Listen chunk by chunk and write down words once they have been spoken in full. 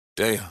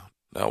Damn,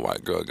 that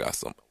white girl got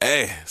some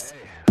ass.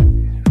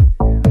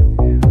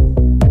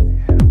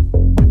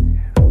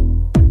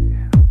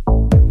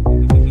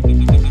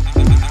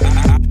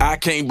 I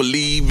can't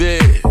believe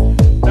it.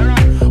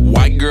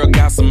 White girl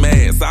got some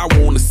ass, I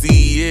wanna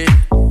see it.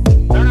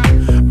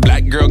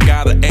 Black girl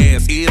got an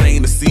ass, it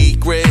ain't a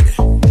secret.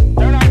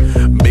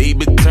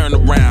 Baby, turn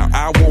around,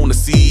 I wanna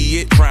see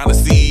it. Tryna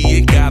see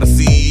it, gotta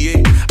see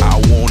it. I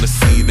wanna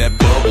see that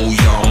bubble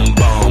yum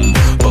bum,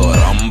 but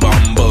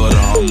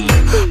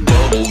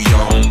bubble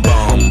yum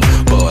bum,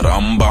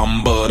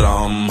 but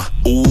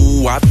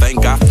ooh, I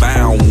think I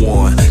found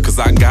one. Cause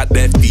I got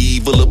that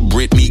fever, little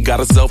Britney got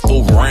herself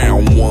a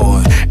round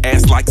one.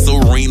 Ass like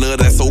Serena,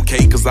 that's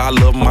okay, cause I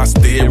love my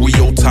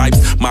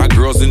stereotypes. My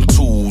girls in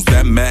twos,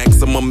 that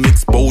maximum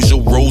exposure.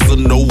 Rosa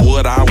know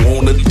what I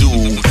wanna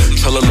do.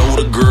 Tell a load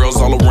of girls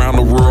all around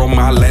the world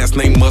my last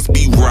name must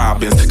be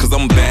Robbins. Cause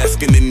I'm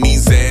basking in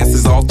these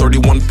asses, all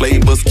 31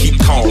 flavors keep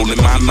calling.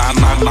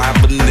 My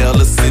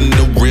vanilla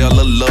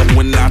Cinderella love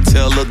when I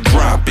tell her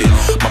drop it.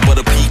 My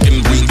butter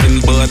peeking,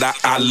 reeking, but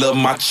I love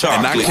my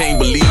chocolate. And I can't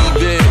believe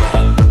it.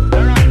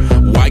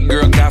 White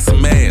girl got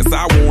some ass,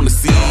 I wanna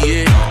see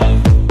it.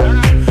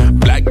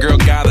 Black girl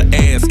got an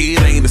ass,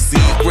 it ain't a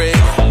secret.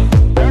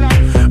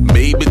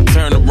 Baby,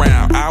 turn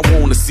around, I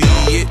wanna see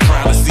it.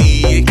 Tryna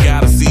see it,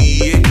 gotta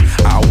see it.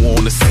 I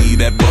wanna see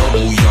that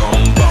bubble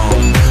yum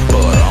bum,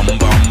 but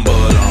bubble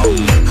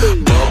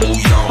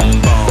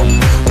yum bum,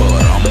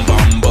 but bubble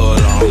yum bum, but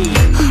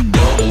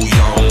bubble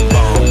yum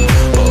bum,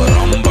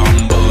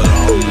 but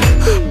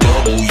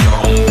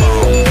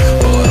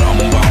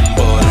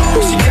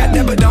She got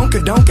that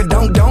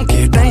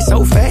badonka, thing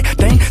so fat,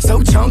 thing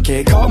so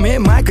chunky. Call me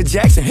Michael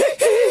Jackson,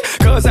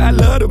 cause I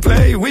love to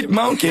play with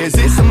monkeys.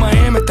 It's a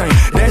Miami thing,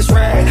 that's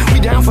right. We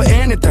down for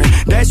anything,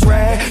 that's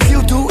right.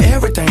 You do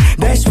everything,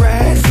 that's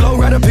right. Flow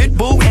right up,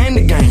 Pitbull and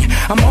the gang.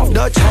 I'm off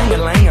the chain,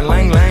 lang.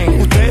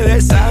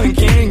 Ustedes saben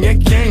quién es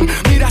quién.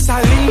 Mira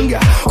esa linga,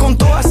 con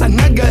todas esas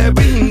nalgas de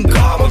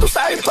brinca. Como tú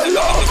sabes, estoy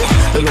loco.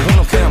 De los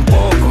buenos quedan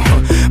pocos.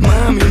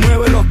 Mami,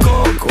 mueve los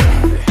cocos.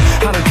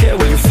 I don't care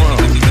where you're from,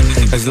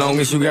 as long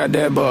as you got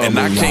that bubble. And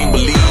I can't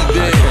believe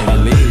it.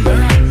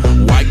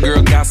 White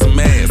girl got some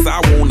ass, I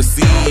wanna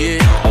see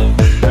it.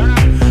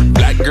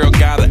 Black girl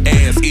got an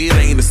ass, it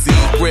ain't a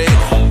secret.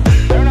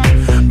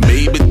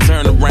 Baby,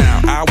 turn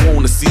around, I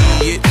wanna see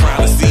it.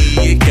 Tryna see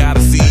it,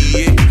 gotta see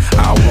it.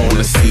 I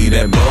wanna see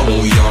that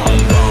bubble yum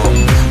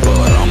bum,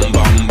 but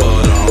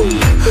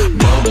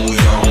bubble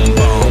yum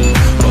bum,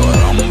 but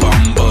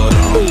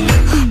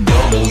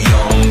bubble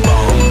yum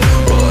bum,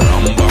 but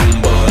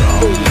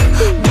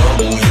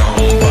bubble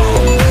yum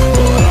bum,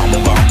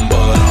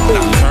 but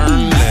now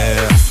turn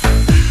left,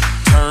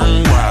 turn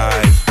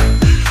right,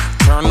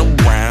 turn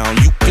around.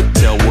 You can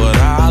tell what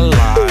I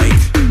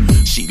like.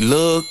 She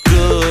look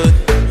good,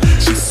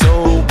 she's so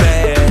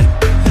bad.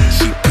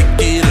 She pick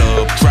it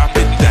up, drop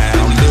it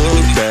down,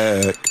 look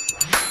back.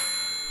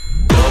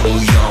 Bubble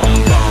yum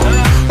bum,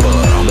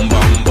 but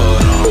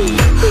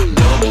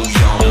bubble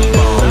yum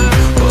bum,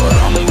 but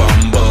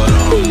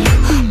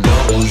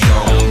bubble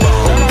yum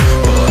bum,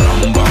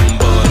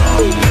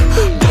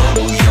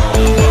 bubble yum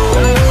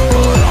bum,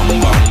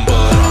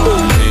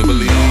 I can't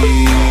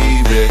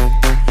believe it.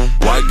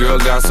 White girl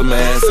got some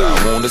ass, I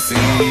wanna see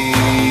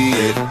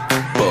it.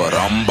 But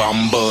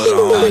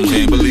I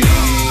can't believe